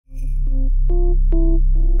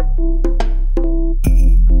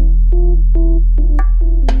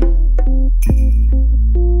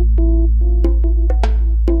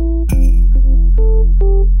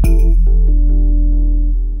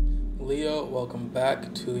Welcome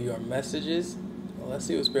back to your messages. Well, let's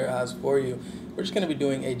see what Spirit has for you. We're just going to be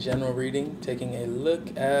doing a general reading, taking a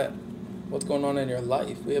look at what's going on in your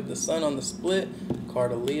life. We have the Sun on the split,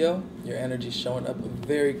 card of Leo. Your energy showing up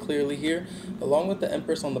very clearly here. Along with the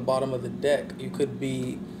Empress on the bottom of the deck, you could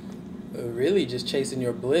be really just chasing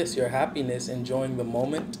your bliss, your happiness, enjoying the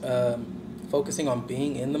moment, focusing on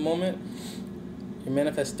being in the moment. Your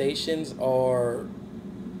manifestations are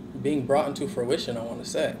being brought into fruition, I want to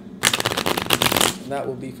say. And that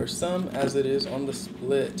will be for some, as it is on the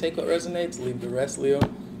split. Take what resonates, leave the rest, Leo.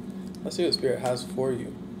 Let's see what Spirit has for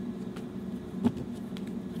you.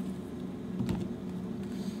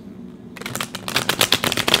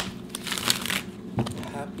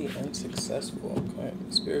 Happy and successful. Okay,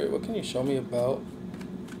 Spirit, what can you show me about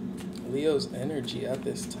Leo's energy at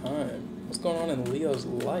this time? What's going on in Leo's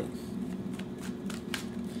life?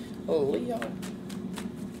 Oh, Leo.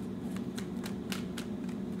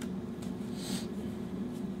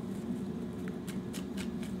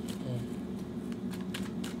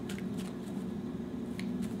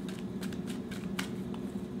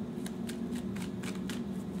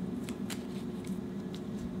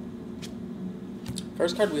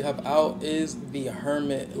 First card we have out is the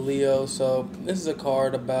Hermit, Leo. So this is a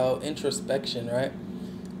card about introspection, right?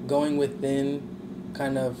 Going within,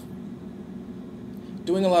 kind of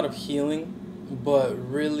doing a lot of healing, but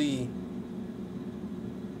really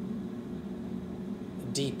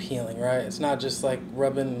deep healing, right? It's not just like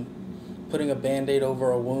putting a band-aid over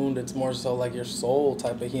a wound. It's more so like your soul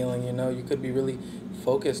type of healing, you know? You could be really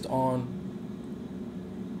focused on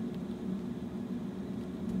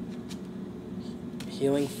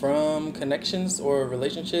healing from connections or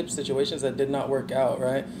relationships, situations that did not work out,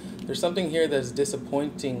 right? There's something here that's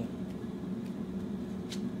disappointing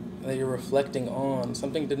that you're reflecting on.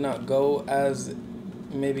 Something did not go as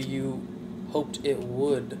maybe you hoped it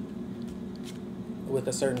would with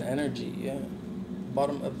a certain energy, yeah.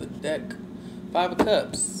 Bottom of the deck, 5 of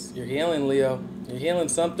Cups. You're healing, Leo. You're healing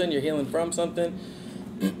something. You're healing from something.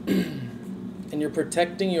 And you're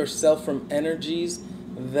protecting yourself from energies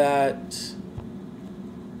that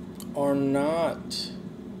are not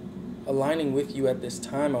aligning with you at this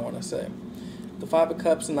time, I want to say. The 5 of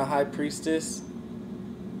Cups and the High Priestess.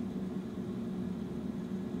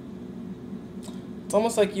 It's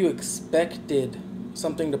almost like you expected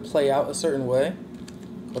something to play out a certain way.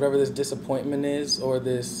 Whatever this disappointment is, or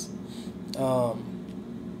this,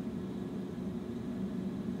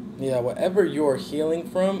 whatever you're healing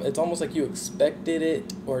from, it's almost like you expected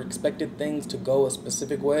it or expected things to go a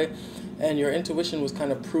specific way. And your intuition was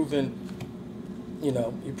kind of proven,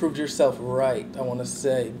 you proved yourself right, I want to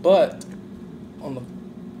say. But on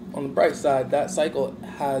the bright side, that cycle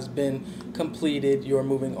has been completed. You're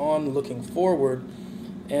moving on, looking forward,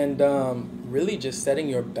 and really just setting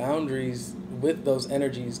your boundaries with those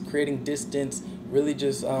energies, creating distance, really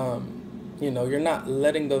just, you're not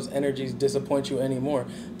letting those energies disappoint you anymore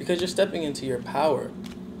because you're stepping into your power.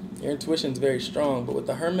 Your intuition's very strong. But with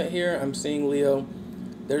the Hermit here, I'm seeing, Leo,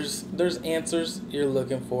 there's answers you're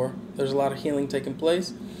looking for. There's a lot of healing taking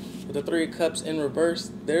place. With the 3 of Cups in reverse,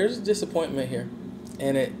 there's disappointment here.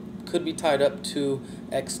 And it could be tied up to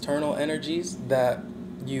external energies that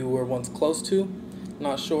you were once close to.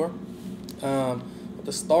 Not sure. With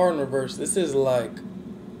the Star in reverse, this is like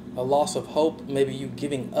a loss of hope. Maybe you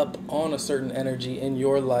giving up on a certain energy in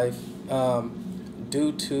your life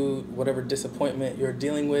due to whatever disappointment you're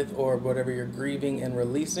dealing with or whatever you're grieving and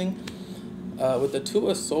releasing. With the 2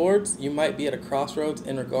 of Swords, you might be at a crossroads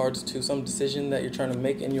in regards to some decision that you're trying to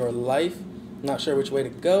make in your life. Not sure which way to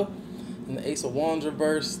go. And the Ace of Wands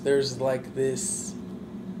reverse, there's like this,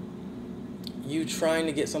 you trying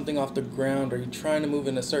to get something off the ground, or you trying to move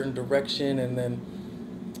in a certain direction, and then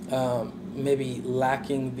maybe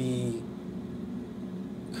lacking the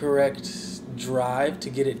correct drive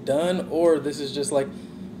to get it done, or this is just like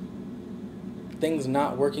things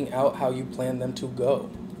not working out how you planned them to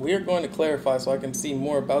go. We are going to clarify so I can see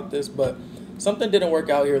more about this, but something didn't work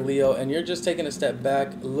out here, Leo, and you're just taking a step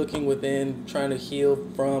back, looking within, trying to heal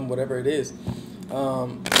from whatever it is.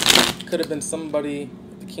 Could have been somebody,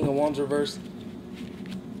 the King of Wands reverse,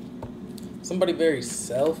 somebody very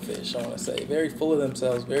selfish, I want to say, very full of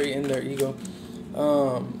themselves, very in their ego.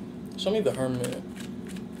 Show me the Hermit.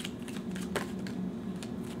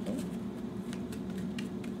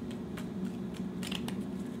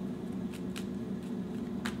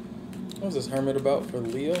 What's this Hermit about for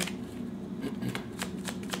Leo?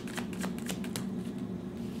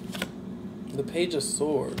 The Page of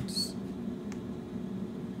Swords.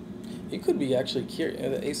 You could be actually curious.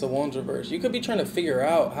 The Ace of Wands reverse. You could be trying to figure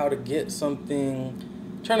out how to get something,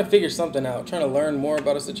 trying to figure something out, trying to learn more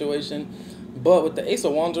about a situation. But with the Ace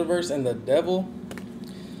of Wands reverse and the Devil,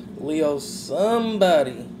 Leo,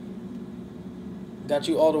 somebody got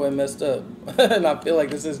you all the way messed up. And I feel like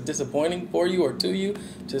this is disappointing for you or to you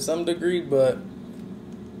to some degree, but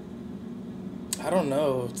I don't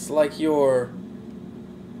know. It's like you're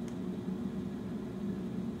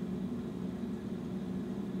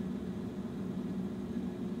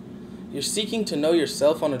seeking to know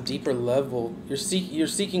yourself on a deeper level. You're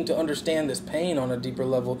seeking to understand this pain on a deeper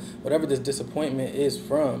level, whatever this disappointment is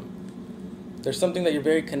from. There's something that you're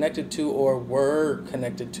very connected to or were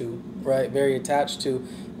connected to, right? Very attached to,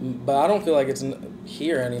 but I don't feel like it's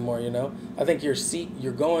here anymore, you know? I think you're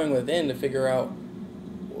going within to figure out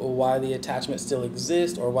why the attachment still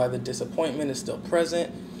exists or why the disappointment is still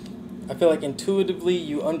present. I feel like intuitively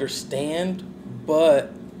you understand,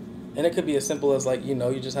 but, and it could be as simple as like, you know,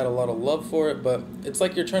 you just had a lot of love for it, but it's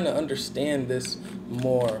like you're trying to understand this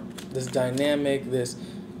more, this dynamic, this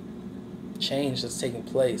change that's taking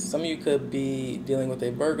place. Some of you could be dealing with a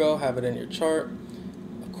Virgo, have it in your chart,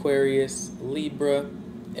 Aquarius, Libra,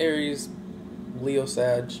 Aries, Leo,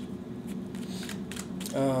 Sag,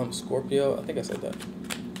 Scorpio. I think I said that.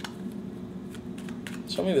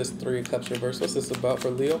 Show me this Three of Cups reverse. What's this about for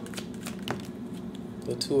Leo?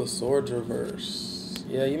 The Two of Swords reverse.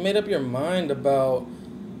 Yeah, you made up your mind about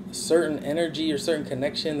a certain energy or certain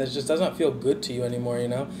connection that just doesn't feel good to you anymore, you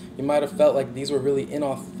know? You might have felt like these were really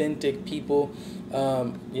inauthentic people.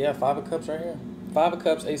 Yeah, Five of Cups right here. Five of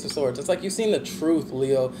Cups, Ace of Swords. It's like you've seen the truth,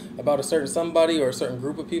 Leo, about a certain somebody or a certain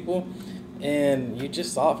group of people, and you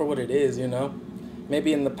just saw it for what it is, you know?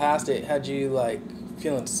 Maybe in the past it had you, like,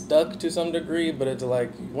 feeling stuck to some degree, but it's like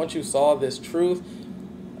once you saw this truth,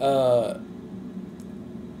 the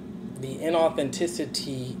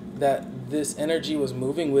inauthenticity that this energy was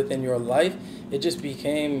moving within your life, it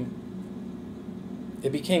became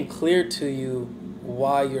clear to you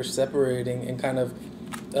why you're separating and kind of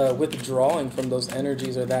withdrawing from those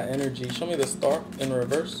energies or that energy. Show me the Star in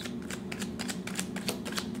reverse.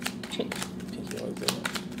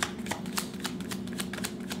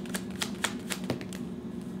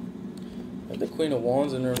 The Queen of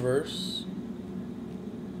Wands in reverse.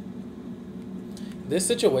 This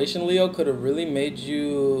situation, Leo, could have really made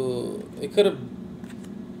you, it could have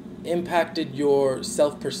impacted your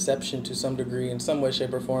self-perception to some degree in some way,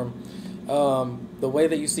 shape, or form. The way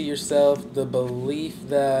that you see yourself, the belief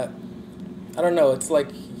that, I don't know, it's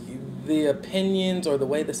like the opinions or the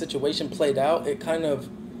way the situation played out, it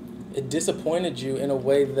disappointed you in a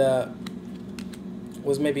way that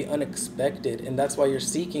was maybe unexpected, and that's why you're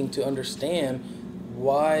seeking to understand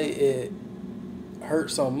why it hurt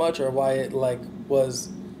so much, or why it was,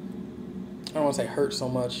 I don't want to say hurt so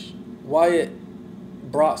much, why it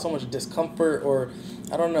brought so much discomfort, or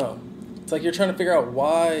I don't know. It's like you're trying to figure out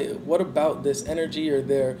what about this energy or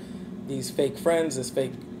these fake friends, this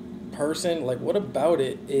fake person, like what about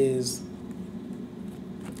it is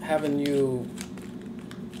having you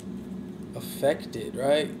affected,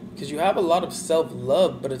 right? Because you have a lot of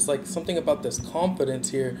self-love, but it's like something about this confidence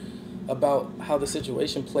here about how the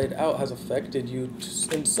situation played out has affected you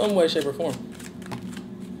in some way, shape, or form.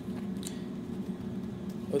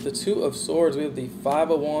 With the Two of Swords, we have the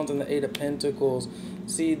Five of Wands and the Eight of Pentacles.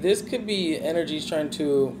 See, this could be energies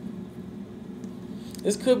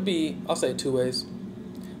this could be, I'll say it two ways.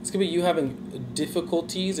 This could be you having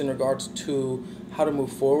difficulties in regards to how to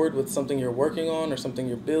move forward with something you're working on or something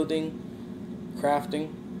you're building, crafting,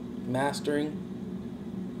 mastering,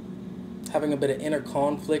 having a bit of inner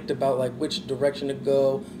conflict about like which direction to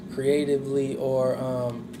go creatively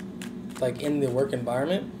or like in the work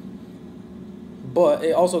environment. But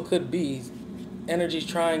it also could be energies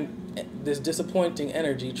this disappointing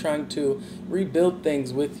energy trying to rebuild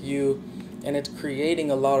things with you, and it's creating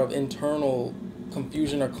a lot of internal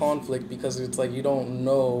confusion or conflict because it's like you don't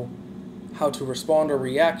know how to respond or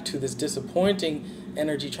react to this disappointing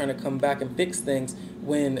energy trying to come back and fix things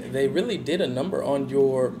when they really did a number on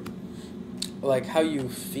your, like, how you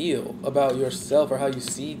feel about yourself or how you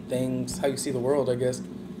see things, how you see the world, I guess.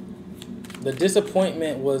 The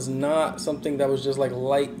disappointment was not something that was just like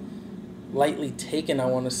lightly taken, I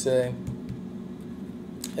want to say.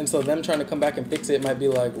 And so them trying to come back and fix it might be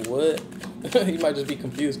like, what? You might just be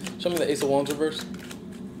confused. Show me the Ace of Wands reverse.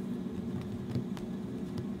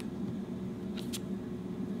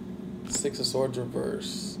 Six of Swords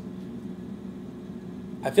reverse.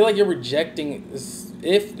 I feel like you're rejecting this.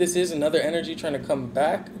 If this is another energy trying to come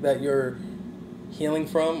back that you're healing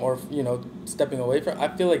from or, you know, stepping away from, I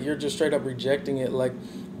feel like you're just straight up rejecting it. Like,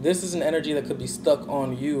 this is an energy that could be stuck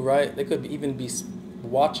on you, right? They could even be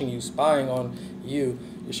watching you, spying on you.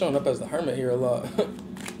 You're showing up as the Hermit here a lot.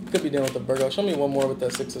 Could be dealing with the Virgo. Show me one more with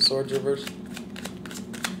that Six of Swords reverse.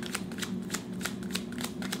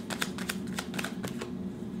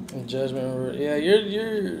 And Judgment. Yeah,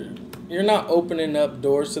 you're not opening up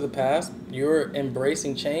doors to the past. You're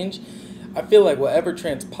embracing change. I feel like whatever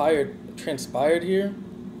transpired here,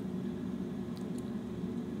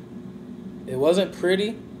 it wasn't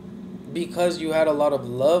pretty because you had a lot of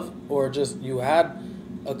love, or just you had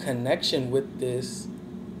a connection with this.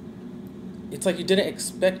 It's like you didn't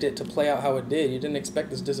expect it to play out how it did. You didn't expect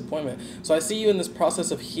this disappointment. So I see you in this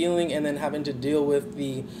process of healing and then having to deal with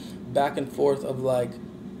the back and forth of like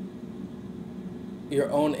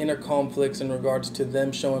your own inner conflicts in regards to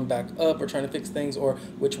them showing back up or trying to fix things, or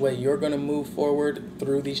which way you're going to move forward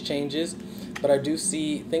through these changes. But I do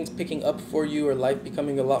see things picking up for you, or life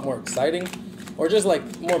becoming a lot more exciting, or just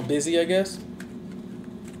like more busy, I guess,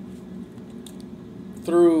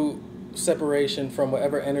 through separation from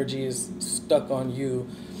whatever energy is stuck on you.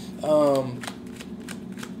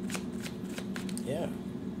 Yeah.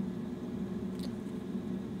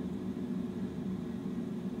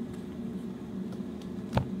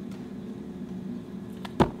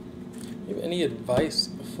 You have any advice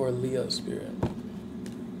for Leo spirit?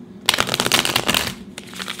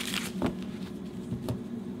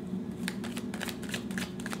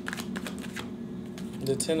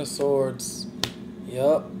 The Ten of Swords.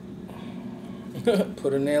 Yup.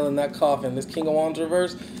 Put a nail in that coffin. This King of Wands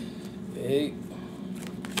reverse. Hey.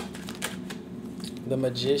 The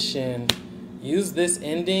Magician. Use this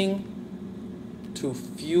ending to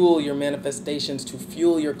fuel your manifestations, to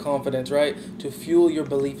fuel your confidence, right? To fuel your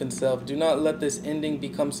belief in self. Do not let this ending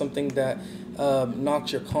become something that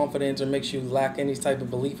knocks your confidence or makes you lack any type of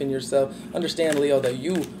belief in yourself. Understand, Leo, that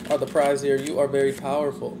you are the prize here. You are very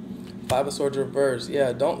powerful. Five of Swords reverse.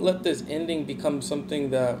 Yeah, don't let this ending become something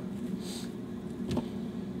that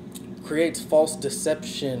creates false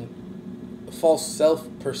deception, false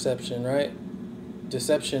self-perception, right?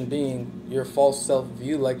 Deception being your false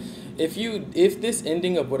self-view. Like, if this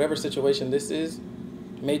ending of whatever situation this is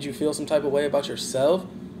made you feel some type of way about yourself,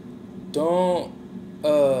 don't,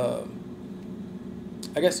 I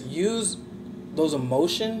guess, use those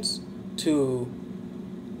emotions to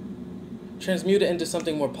transmute it into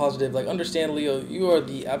something more positive. Like, understand, Leo, you are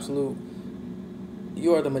the absolute,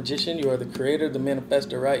 you are the magician, you are the creator, the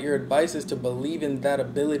manifester, right? Your advice is to believe in that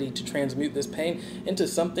ability to transmute this pain into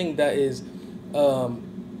something that is,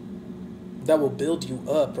 that will build you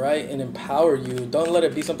up, right? And empower you. Don't let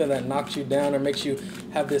it be something that knocks you down or makes you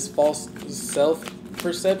have this false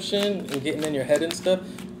self-perception and getting in your head and stuff.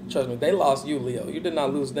 Trust me, they lost you, Leo. You did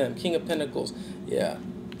not lose them. King of Pentacles. Yeah.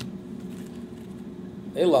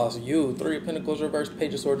 They lost you. Three of Pentacles reverse,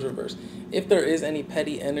 Page of Swords reverse. If there is any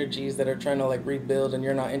petty energies that are trying to like rebuild and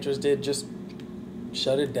you're not interested, just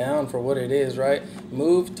shut it down for what it is, right?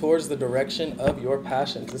 Move towards the direction of your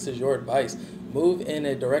passions. This is your advice. Move in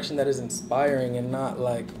a direction that is inspiring and not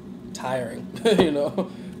like tiring, you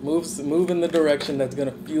know? Move in the direction that's going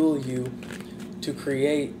to fuel you to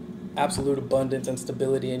create absolute abundance and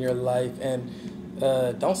stability in your life. And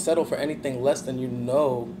don't settle for anything less than you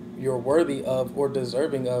know you're worthy of or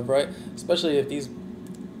deserving of, right? Especially if these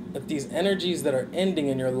energies that are ending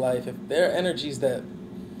in your life, if they're energies that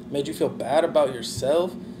made you feel bad about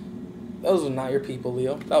yourself, those are not your people,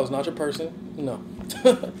 Leo. That was not your person. No.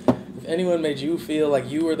 If anyone made you feel like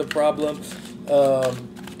you were the problem,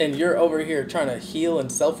 and you're over here trying to heal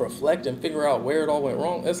and self-reflect and figure out where it all went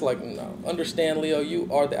wrong, it's like, no. Understand, Leo, you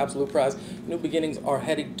are the absolute prize. New beginnings are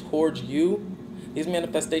heading towards you. These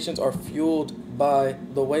manifestations are fueled by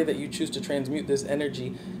the way that you choose to transmute this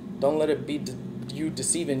energy. Don't let it be you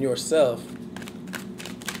deceiving yourself.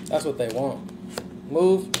 That's what they want.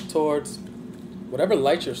 Move towards whatever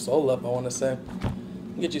lights your soul up, I want to say.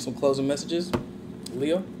 Get you some closing messages.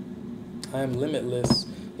 Leo, I am limitless.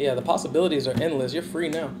 Yeah, the possibilities are endless. You're free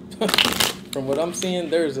now. From what I'm seeing,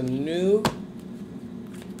 there's a new...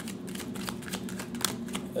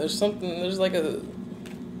 There's like a...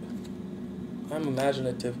 I'm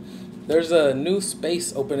imaginative. There's a new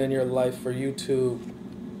space open in your life for you to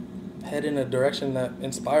head in a direction that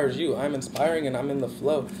inspires you. I'm inspiring and I'm in the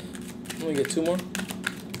flow. Let me get two more.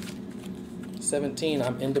 17,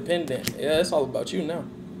 I'm independent. Yeah, it's all about you now.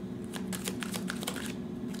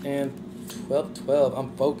 And 12,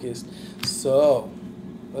 I'm focused. So,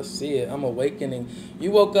 let's see it. I'm awakening.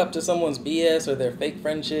 You woke up to someone's BS or their fake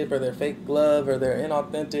friendship or their fake love or their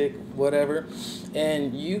inauthentic whatever,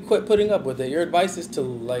 and you quit putting up with it. Your advice is to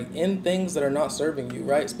like end things that are not serving you,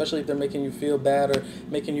 right? Especially if they're making you feel bad or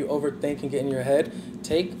making you overthink and get in your head.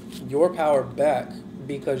 Take your power back,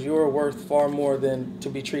 because you're worth far more than to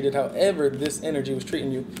be treated however this energy was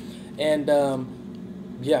treating you. And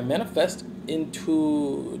yeah, manifest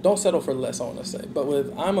into, don't settle for less, I want to say. But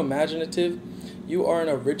with I'm imaginative, you are an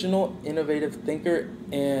original, innovative thinker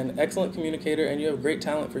and excellent communicator, and you have great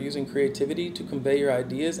talent for using creativity to convey your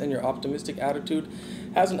ideas, and your optimistic attitude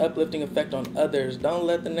has an uplifting effect on others. Don't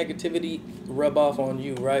let the negativity rub off on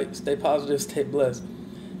you, right? Stay positive, stay blessed.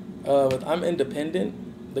 With I'm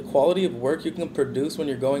independent, the quality of work you can produce when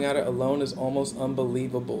you're going at it alone is almost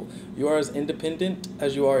unbelievable. You are as independent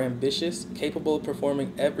as you are ambitious, capable of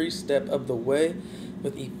performing every step of the way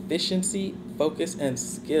with efficiency, focus, and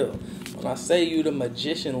skill. When I say you the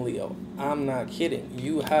magician, Leo, I'm not kidding.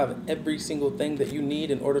 You have every single thing that you need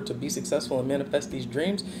in order to be successful and manifest these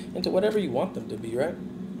dreams into whatever you want them to be, right?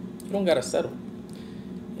 You don't gotta settle.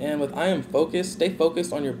 And with I am focused, stay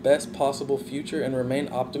focused on your best possible future and remain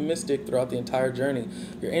optimistic throughout the entire journey.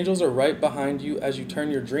 Your angels are right behind you as you turn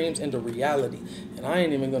your dreams into reality. And I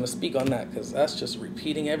ain't even going to speak on that because that's just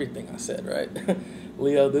repeating everything I said, right?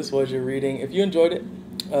 Leo, this was your reading. If you enjoyed it,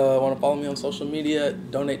 want to follow me on social media,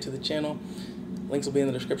 donate to the channel. Links will be in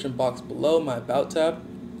the description box below, my About tab.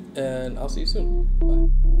 And I'll see you soon.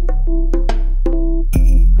 Bye.